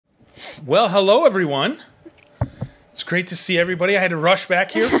Well, hello, everyone. It's great to see everybody. I had to rush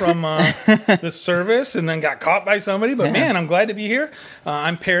back here from the service and then got caught by somebody. But, man, I'm glad to be here.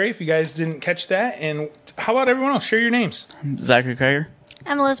 I'm Perry, if you guys didn't catch that. And how about everyone else? Share your names. I'm Zachary Krager.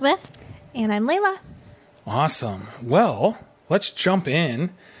 I'm Elizabeth. And I'm Layla. Awesome. Well, let's jump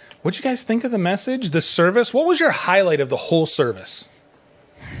in. What'd you guys think of the message, the service? What was your highlight of the whole service?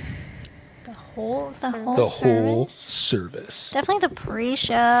 The whole service. Definitely the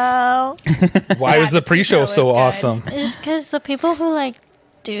pre-show. Why was the pre-show so awesome? Just because the people who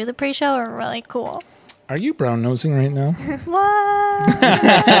do the pre-show are really cool. Are you brown-nosing right now? What?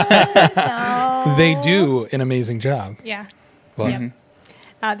 No. They do an amazing job. Yeah. Well, Yep.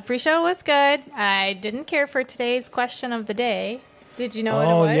 The pre-show was good. I didn't care for today's question of the day. Did you know what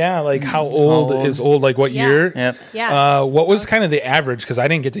it was? Oh, yeah. Like, how old is old? Like, what year? Yep. Yeah. What was kind of the average? Because I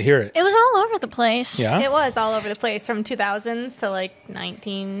didn't get to hear it. It was all over the place. Yeah? It was all over the place from 2000s to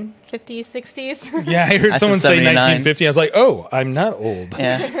 1950s, 60s. Yeah, I heard I someone said say 79. 1950. I was like, oh, I'm not old.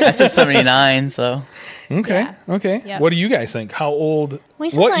 Yeah, I said 79, so. Okay, Yeah. okay. Yep. What do you guys think? How old? We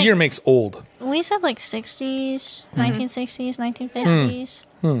said, What year makes old? We said 60s, 1960s, 1950s.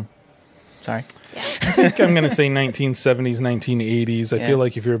 Sorry. I think I'm going to say 1970s, 1980s. I Yeah. feel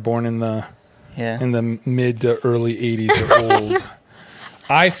like if you're born in the Yeah. mid to early 80s, you're old.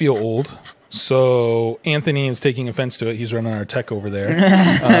 I feel old. So Anthony is taking offense to it. He's running our tech over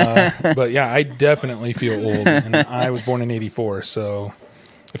there. But yeah, I definitely feel old. And I was born in 84. So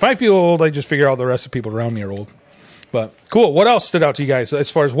if I feel old, I just figure out the rest of people around me are old. But cool. What else stood out to you guys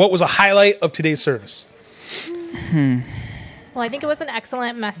as far as what was a highlight of today's service? Well, I think it was an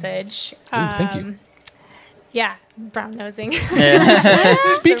excellent message. Ooh, thank you. Yeah, brown nosing.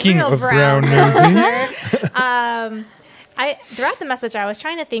 Speaking real of brown brown nosing. Throughout the message, I was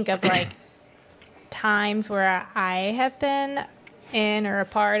trying to think of times where I have been in or a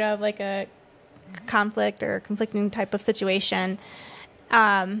part of a conflict or conflicting type of situation.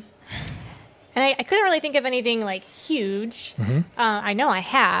 And I couldn't really think of anything huge. I know I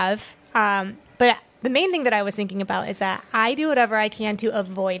have. But the main thing that I was thinking about is that I do whatever I can to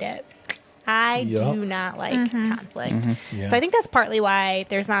avoid it. I do not like conflict. Yeah. So I think that's partly why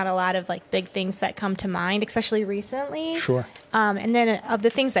there's not a lot of big things that come to mind, especially recently. Sure. And then of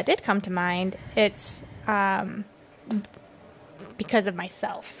the things that did come to mind, it's because of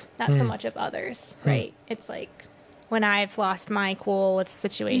myself, not so much of others, right? It's when I've lost my cool with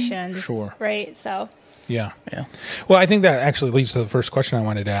situations, Sure. right? So Yeah. Yeah. Well, I think that actually leads to the first question I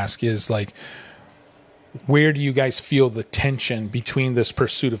wanted to ask is where do you guys feel the tension between this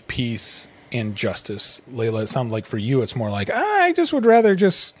pursuit of peace and justice? Layla, it sounds like for you, it's more I just would rather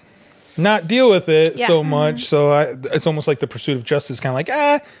just not deal with it so much. So it's almost like the pursuit of justice, kind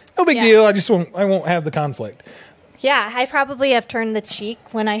of no big deal. I won't have the conflict. yeah, I probably have turned the cheek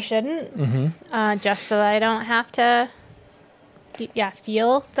when I shouldn't, just so that I don't have to,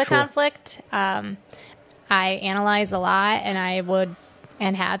 feel the Sure. conflict. I analyze a lot, and I would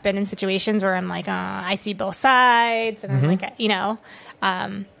and have been in situations where I'm I see both sides, and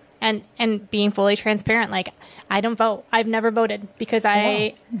I'm and being fully transparent, I don't vote. I've never voted because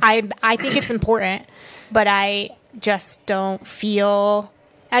I think it's important, but I just don't feel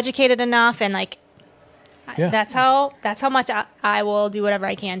educated enough, and that's how much I will do whatever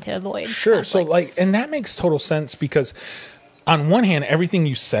I can to avoid. Sure. conflict. So and that makes total sense because on one hand, everything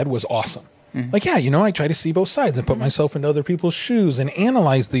you said was awesome. I try to see both sides and put myself into other people's shoes and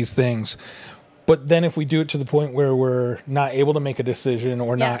analyze these things. But then if we do it to the point where we're not able to make a decision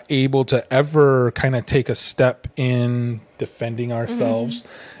or not able to ever kind of take a step in defending ourselves,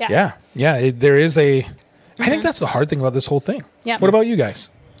 there is I think that's the hard thing about this whole thing. Yeah. What about you guys?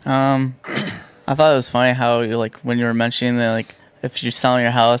 I thought it was funny how you when you were mentioning that if you're selling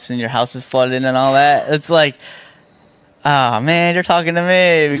your house and your house is flooded and all that, it's oh man, you're talking to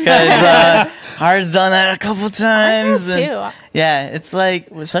me because ours done that a couple times. Ours has too. Yeah, it's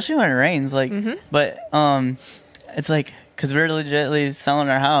especially when it rains, but it's because we're legitimately selling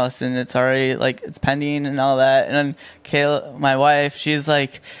our house and it's already it's pending and all that. And then Kayla, my wife, she's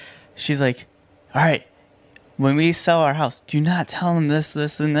like, all right, when we sell our house, do not tell them this,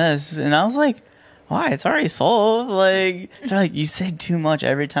 this, and this. And I was like, why? It's already sold. They're you say too much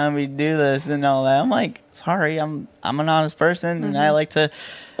every time we do this and all that. I'm like, sorry, I'm an honest person, and I like to,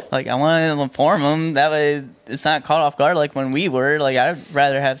 I want to inform them. That way, it's not caught off guard when we were. I'd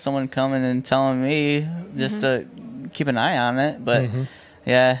rather have someone coming and telling me just to keep an eye on it. But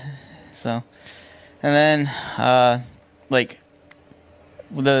yeah, so, and then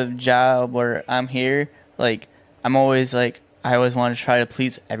the job where I'm here, I'm always I always want to try to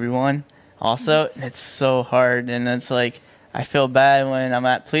please everyone. Also, and it's so hard, and it's I feel bad when I'm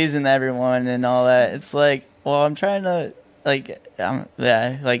not pleasing everyone and all that. It's like, well, I'm trying to, like,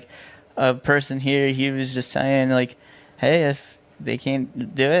 like a person here, he was just saying, like, hey, if they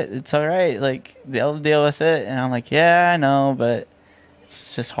can't do it, it's all right. Like, they'll deal with it. And I'm like, yeah, I know, but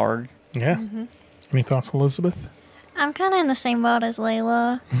it's just hard. Yeah. Any thoughts, Elizabeth? I'm kind of in the same boat as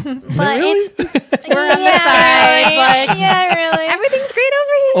Layla, but Really? it's We're on the side. Like, yeah, really. everything's great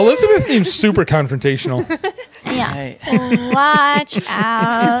over here. Elizabeth seems super confrontational. Yeah. Right. Watch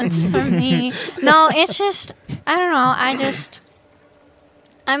out for me. No, it's just I don't know.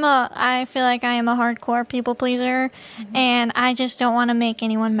 I feel like I am a hardcore people pleaser, and I just don't want to make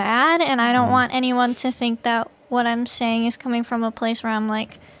anyone mad, and I don't want anyone to think that what I'm saying is coming from a place where I'm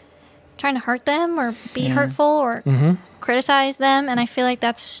like trying to hurt them or be hurtful or criticize them. And I feel like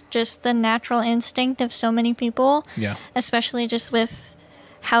that's just the natural instinct of so many people. Yeah. Especially just with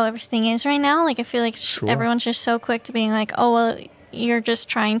how everything is right now. Like, I feel like everyone's just so quick to being like, oh, well, you're just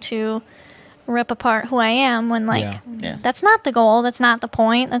trying to rip apart who I am, when, like, that's not the goal. That's not the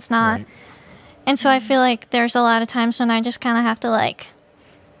point. That's not. Right. And so I feel like there's a lot of times when I just kind of have to, like,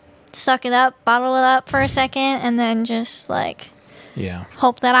 suck it up, bottle it up for a second, and then just, like,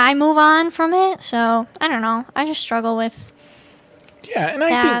 hope that I move on from it. So I don't know. I just struggle with. Yeah, and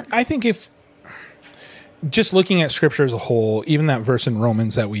I think if just looking at scripture as a whole, even that verse in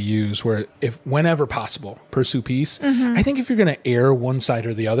Romans that we use, where if whenever possible pursue peace, I think if you're going to err one side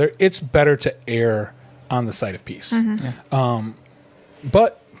or the other, it's better to err on the side of peace.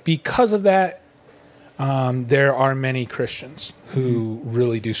 But because of that, there are many Christians who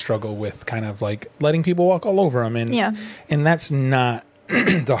really do struggle with kind of like letting people walk all over them. And that's not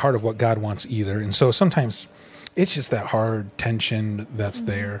the heart of what God wants either. And so sometimes it's just that hard tension that's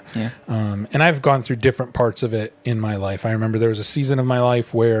there. And I've gone through different parts of it in my life. I remember there was a season of my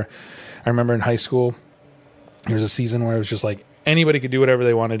life where I remember in high school, there was a season where it was just like anybody could do whatever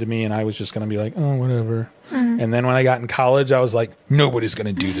they wanted to me, and I was just going to be like, oh, whatever. And then when I got in college, I was like, nobody's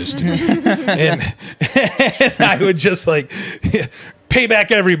going to do this to me. and I would just like pay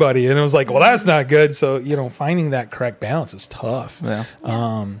back everybody. And it was like, well, that's not good. So, you know, finding that correct balance is tough.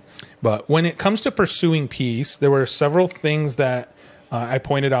 But when it comes to pursuing peace, there were several things that I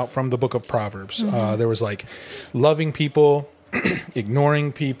pointed out from the book of Proverbs. There was like loving people,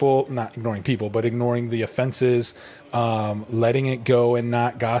 ignoring people, not ignoring people, but ignoring the offenses, letting it go and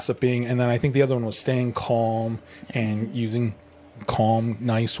not gossiping. And then I think the other one was staying calm and using calm,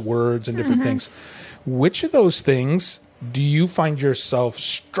 nice words and different things. Which of those things do you find yourself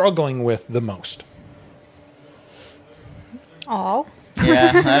struggling with the most? All.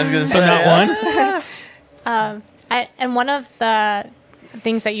 Yeah, I was gonna say So not one? And one of the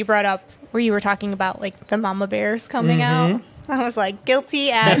things that you brought up where you were talking about like the mama bears coming out, I was like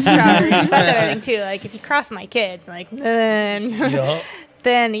guilty as charged. That's another thing too. Like if you cross my kids, like then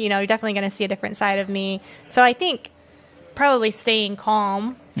you know you're definitely going to see a different side of me. So I think probably staying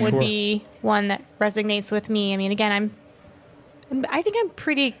calm would be one that resonates with me. I mean, again, I think I'm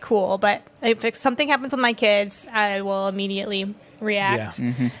pretty cool, but if something happens with my kids, I will immediately react.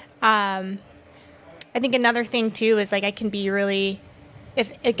 I think another thing too is like I can be really,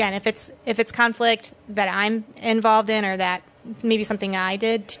 if it's conflict that I'm involved in or that maybe something I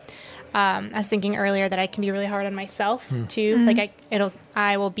did. I was thinking earlier that I can be really hard on myself too. Like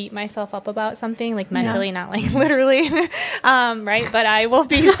I will beat myself up about something, like mentally, not like literally, right? But I will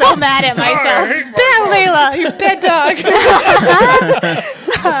be so mad at myself. Bad Layla, you bad dog.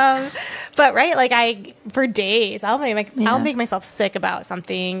 But right, like for days, I'll make myself sick about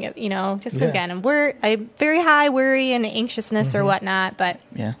something, you know, just because again, I'm very high worry and anxiousness or whatnot. But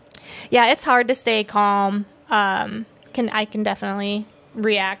yeah, it's hard to stay calm. I can definitely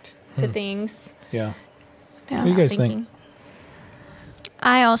react to things. Yeah. What do you guys think?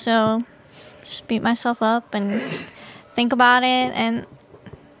 I also just beat myself up and think about it, and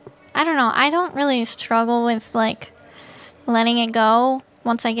I don't know. I don't really struggle with like letting it go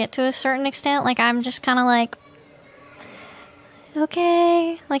once I get to a certain extent. Like I'm just kind of like,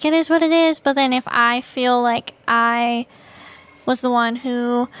 okay, like it is what it is. But then if I feel like I was the one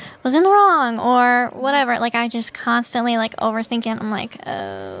who was in the wrong or whatever, like I just constantly like overthinking. I'm like,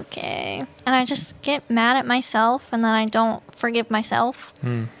 okay, and I just get mad at myself, and then I don't forgive myself.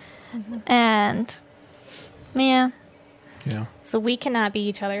 And yeah. So we cannot be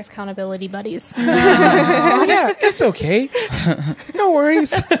each other's accountability buddies. Oh yeah, it's okay. No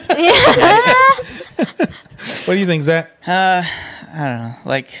worries. What do you think, Zach? I don't know.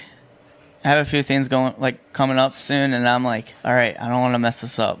 Like, I have a few things coming up soon, and I'm like, all right, I don't want to mess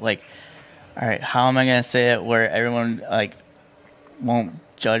this up. Like, all right, how am I gonna say it where everyone like won't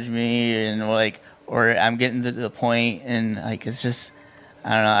judge me and like, or I'm getting to the point and like it's just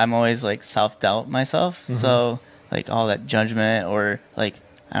I don't know, I'm always like self-doubt myself. So like all that judgment or like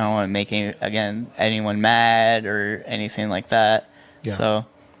I don't want to make anyone mad or anything like that. Yeah. So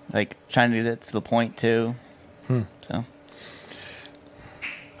like trying to get to the point too. So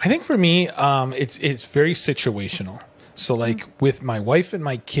I think for me, it's very situational. So like with my wife and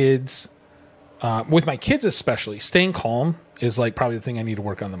my kids, with my kids especially, staying calm is like probably the thing I need to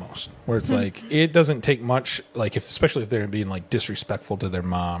work on the most. Where it's like it doesn't take much, like especially if they're being like disrespectful to their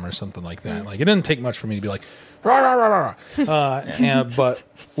mom or something like that. Like it doesn't take much for me to be like, rah, rah, rah, rah. But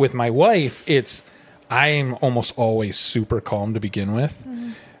with my wife, I'm almost always super calm to begin with.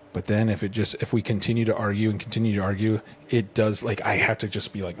 But then if we continue to argue, it does like I have to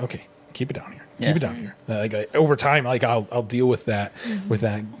just be like, okay, keep it down here. Keep it down here. Like over time, like I'll deal with that,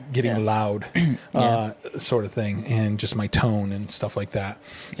 getting loud, sort of thing, and just my tone and stuff like that.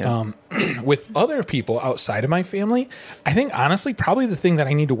 With other people outside of my family, I think honestly, probably the thing that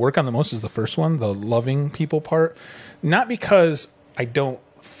I need to work on the most is the first one, the loving people part. Not because I don't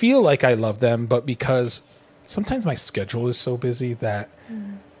feel like I love them, but because sometimes my schedule is so busy that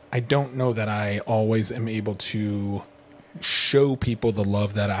I don't know that I always am able to show people the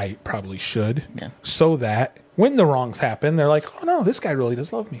love that I probably should, so that when the wrongs happen, they're like, oh no, this guy really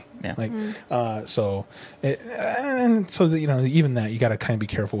does love me. Like, so that, even that you got to kind of be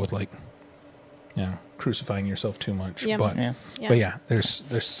careful with like, crucifying yourself too much. But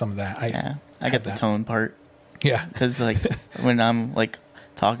there's some of that. I get the tone part. Yeah. Cause like when I'm like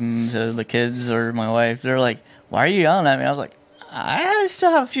talking to the kids or my wife, they're like, why are you yelling at me? I was like, I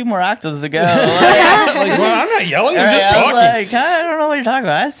still have a few more octaves to go. Well, I'm not yelling. I'm just talking. I don't know what you're talking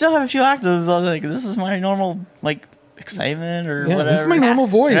about. I still have a few octaves. I was like, this is my normal like excitement or whatever. This is my normal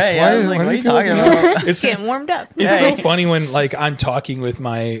voice. Right, I was like, what are you talking about? It's getting warmed up. It's so funny when like I'm talking with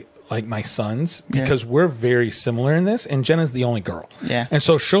my sons because we're very similar in this, and Jenna's the only girl. Yeah. And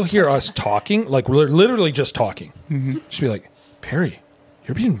so she'll hear us talking, like we're literally just talking. She'll be like, Perry,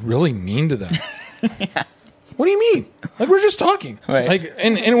 you're being really mean to them. What do you mean? Like, we're just talking. Right. Like,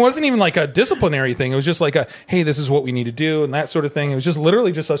 and it wasn't even like a disciplinary thing. It was just like hey, this is what we need to do and that sort of thing. It was just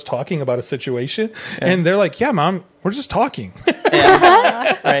literally just us talking about a situation. And they're like, yeah, Mom, we're just talking.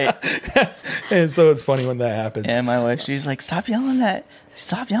 Right. And so it's funny when that happens. And my wife, she's like, stop yelling at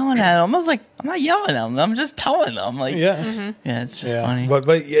him. I was like, I'm not yelling at him. I'm just telling them. Like, it's just funny. But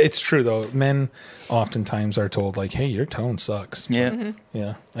it's true though. Men oftentimes are told like, hey, your tone sucks. Yeah.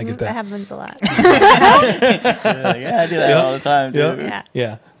 Yeah. I get that. That happens a lot. I do that all the time too.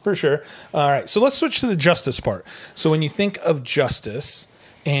 Yeah, for sure. All right. So let's switch to the justice part. So when you think of justice,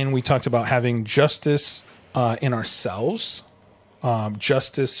 and we talked about having justice in ourselves,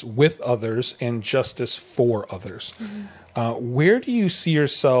 justice with others, and justice for others. Where do you see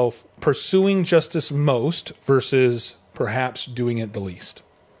yourself pursuing justice most versus perhaps doing it the least?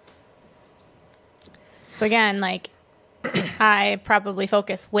 So again, like I probably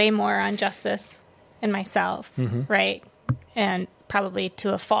focus way more on justice in myself, right? And probably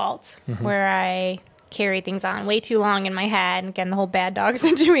to a fault where I carry things on way too long in my head, and again, the whole bad dog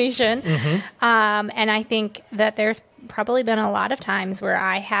situation. And I think that there's probably been a lot of times where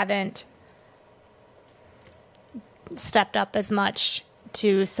I haven't stepped up as much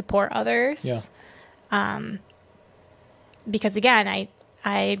to support others. Because again,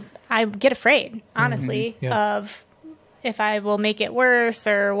 I get afraid, honestly, of if I will make it worse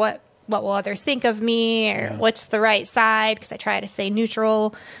or what will others think of me or what's the right side, because I try to stay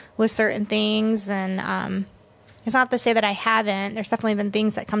neutral with certain things. And it's not to say that I haven't. There's definitely been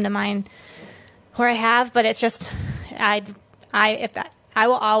things that come to mind where I have, but it's just I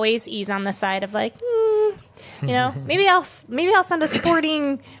will always ease on the side of like, maybe I'll send a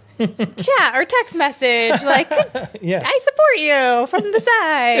supporting chat or text message like, I support you from the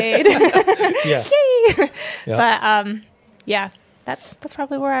side. Yay. But that's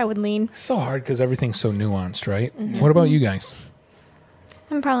probably where I would lean. It's so hard because everything's so nuanced, right? What about you guys?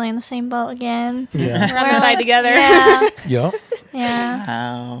 I'm probably in the same boat again. Yeah. We're on the side together. Yeah. Yep. Yeah.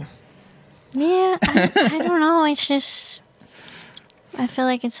 Wow. Yeah. I don't know. It's just, I feel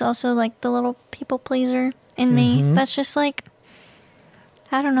like it's also like the little people pleaser in me. That's just like,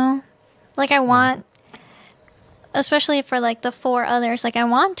 I don't know. Like I want, especially for like the four others, like I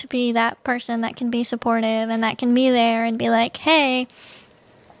want to be that person that can be supportive and that can be there and be like, hey,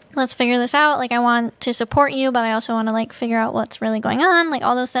 let's figure this out. Like I want to support you, but I also want to like figure out what's really going on. Like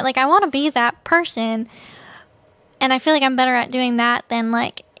all those things. Like I want to be that person. And I feel like I'm better at doing that than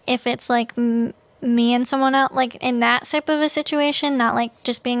like if it's like me and someone else, like in that type of a situation, not like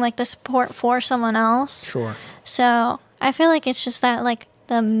just being like the support for someone else. Sure. So I feel like it's just that like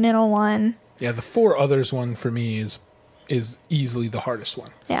the middle one Yeah, the four others one for me is easily the hardest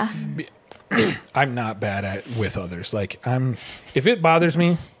one. Yeah. I'm not bad at with others. Like if it bothers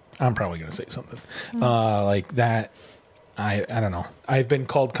me, I'm probably going to say something like that. I don't know. I've been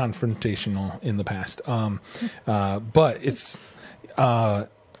called confrontational in the past. But it's,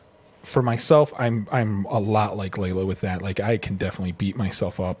 for myself, I'm a lot like Layla with that. Like I can definitely beat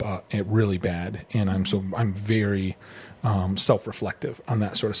myself up really bad. And I'm very, self-reflective on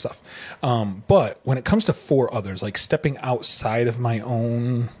that sort of stuff. But when it comes to four others, like stepping outside of my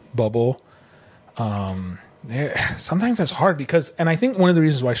own bubble, sometimes that's hard because, and I think one of the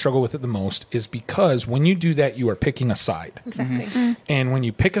reasons why I struggle with it the most is because when you do that, you are picking a side. Exactly. Mm-hmm. And when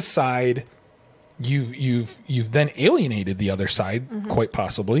you pick a side, you've then alienated the other side, quite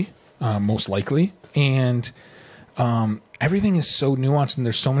possibly, most likely. And everything is so nuanced, and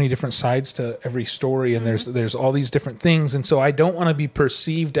there's so many different sides to every story, and there's all these different things. And so I don't want to be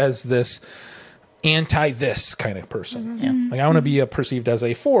perceived as this anti this kind of person. Yeah. Like I want to be perceived as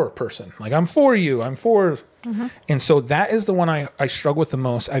a for person. Like I'm for you. I'm for. And so that is the one I struggle with the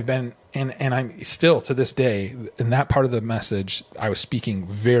most. I've been, and I'm still to this day in that part of the message, I was speaking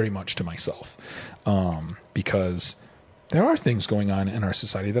very much to myself, because there are things going on in our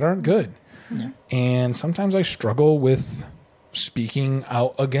society that aren't good. Yeah. And sometimes I struggle with speaking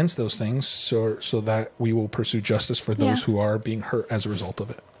out against those things so that we will pursue justice for those who are being hurt as a result of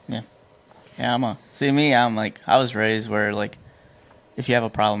it. Yeah. Yeah, I'm like, I was raised where, like, if you have a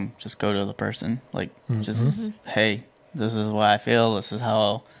problem, just go to the person. Like, just, hey, this is what I feel. This is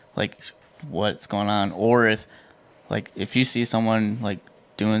how, like, what's going on. Or if you see someone, like,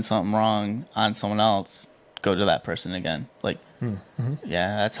 doing something wrong on someone else, go to that person again. Like,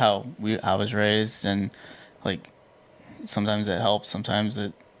 yeah, that's how I was raised. And, like, sometimes it helps. Sometimes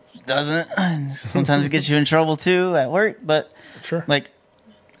it doesn't. Sometimes it gets you in trouble, too, at work. But, like,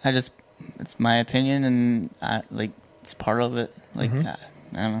 it's my opinion, and it's part of it. Like, I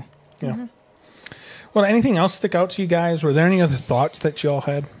don't know. Yeah. Well, anything else stick out to you guys? Were there any other thoughts that y'all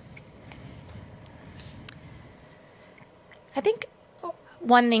had? I think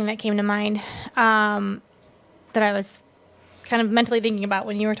one thing that came to mind that I was kind of mentally thinking about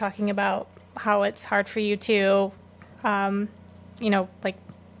when you were talking about how it's hard for you to, like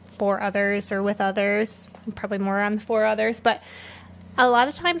for others or with others, probably more on the for others, but a lot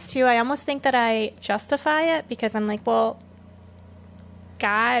of times too, I almost think that I justify it because I'm like, well,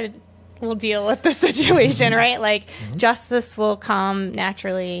 God will deal with the situation, right? Like justice will come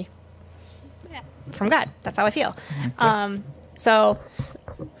naturally from God. That's how I feel. Okay. So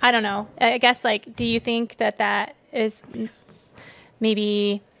I don't know. I guess, like, do you think that is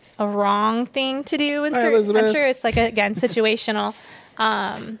maybe a wrong thing to do? I'm sure it's like, again, situational.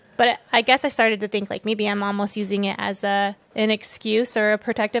 But I guess I started to think, like, maybe I'm almost using it as an excuse or a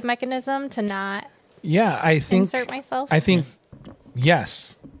protective mechanism to not insert myself. I think,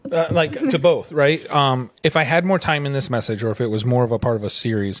 yes. Like to both, right? If I had more time in this message, or if it was more of a part of a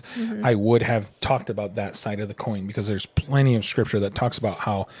series, I would have talked about that side of the coin, because there's plenty of scripture that talks about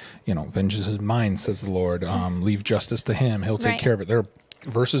how, vengeance is mine, says the Lord. Leave justice to him. He'll take care of it. There are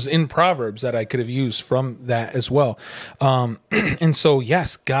verses in Proverbs that I could have used from that as well. And so,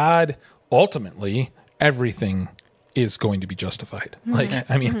 yes, God, ultimately, everything is going to be justified. Like,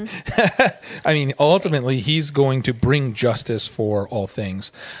 I mean, ultimately he's going to bring justice for all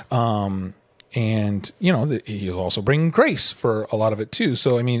things. And, he'll also bring grace for a lot of it too.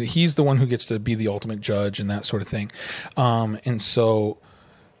 So, I mean, he's the one who gets to be the ultimate judge and that sort of thing. And so,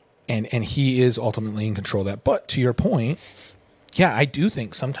 and he is ultimately in control of that. But to your point, yeah, I do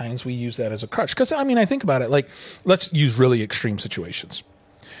think sometimes we use that as a crutch. Because, I mean, I think about it, like, let's use really extreme situations.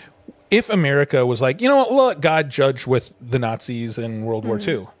 If America was like, look, God judged with the Nazis in World War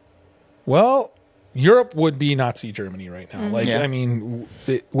II. Well, Europe would be Nazi Germany right now. I mean,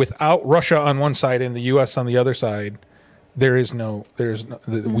 without Russia on one side and the U.S. on the other side, the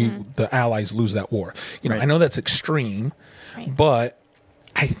Allies lose that war. I know that's extreme, but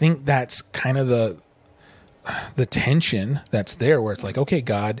I think that's kind of the tension that's there, where it's like, okay,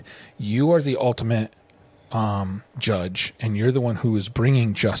 God, you are the ultimate judge, and you're the one who is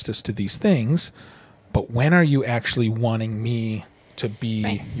bringing justice to these things, but when are you actually wanting me to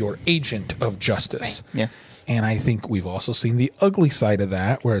be your agent of justice? Yeah. And I think we've also seen the ugly side of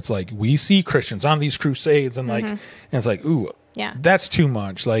that, where it's like we see Christians on these crusades and and it's like, ooh, that's too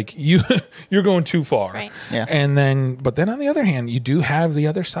much. Like you're going too far. Right. Yeah. But then on the other hand, you do have the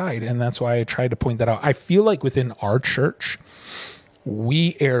other side, and that's why I tried to point that out. I feel like within our church,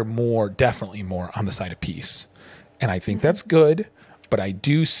 we err definitely more on the side of peace. And I think that's good, but I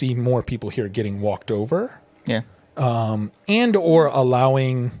do see more people here getting walked over. Yeah. And or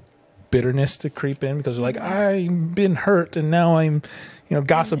allowing bitterness to creep in because they're like, I've been hurt and now I'm,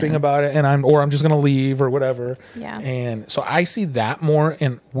 gossiping about it, and I'm just going to leave or whatever. Yeah. And so I see that more,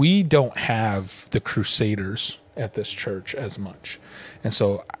 and we don't have the crusaders at this church as much. And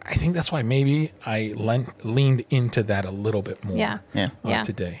so I think that's why maybe I leaned into that a little bit more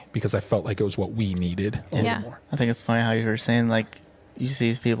today, because I felt like it was what we needed a little more. I think it's funny how you were saying, like, you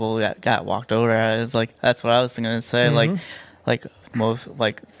see people that got walked over. It's like, that's what I was going to say. Like most,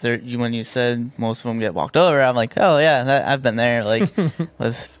 like, when you said most of them get walked over, I'm like, oh yeah, I've been there, like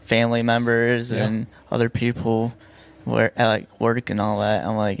with family members and other people where at like work and all that.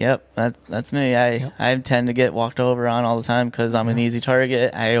 I'm like, yep, that's me. I tend to get walked over on all the time because I'm an easy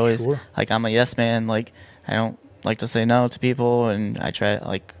target. I always like, I'm a yes man. Like, I don't like to say no to people, and I try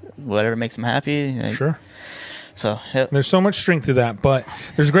like whatever makes them happy. Like, So there's so much strength to that, but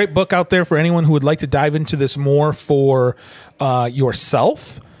there's a great book out there for anyone who would like to dive into this more for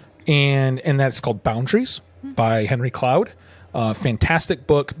yourself, and that's called Boundaries by Henry Cloud. Fantastic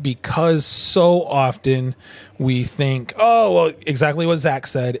book, because so often we think, oh, well, exactly what Zach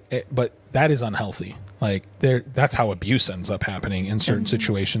said, but that is unhealthy. Like that's how abuse ends up happening in certain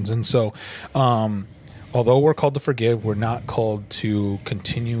situations. And so, although we're called to forgive, we're not called to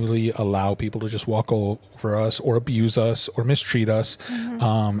continually allow people to just walk all over us or abuse us or mistreat us.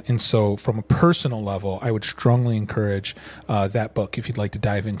 And so from a personal level, I would strongly encourage that book if you'd like to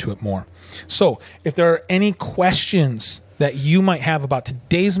dive into it more. So if there are any questions that you might have about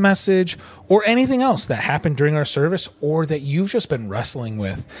today's message or anything else that happened during our service, or that you've just been wrestling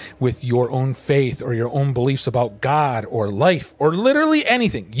with your own faith or your own beliefs about God or life or literally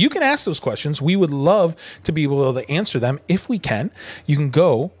anything, you can ask those questions. We would love to be able to answer them if we can. You can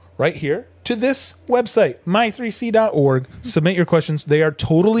go right here to this website, my3c.org, submit your questions. They are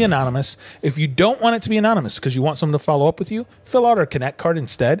totally anonymous. If you don't want it to be anonymous because you want someone to follow up with you, fill out our Connect card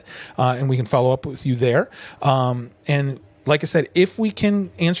instead, and we can follow up with you there. And like I said, if we can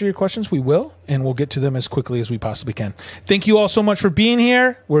answer your questions, we will, and we'll get to them as quickly as we possibly can. Thank you all so much for being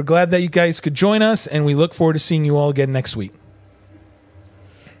here. We're glad that you guys could join us, and we look forward to seeing you all again next week.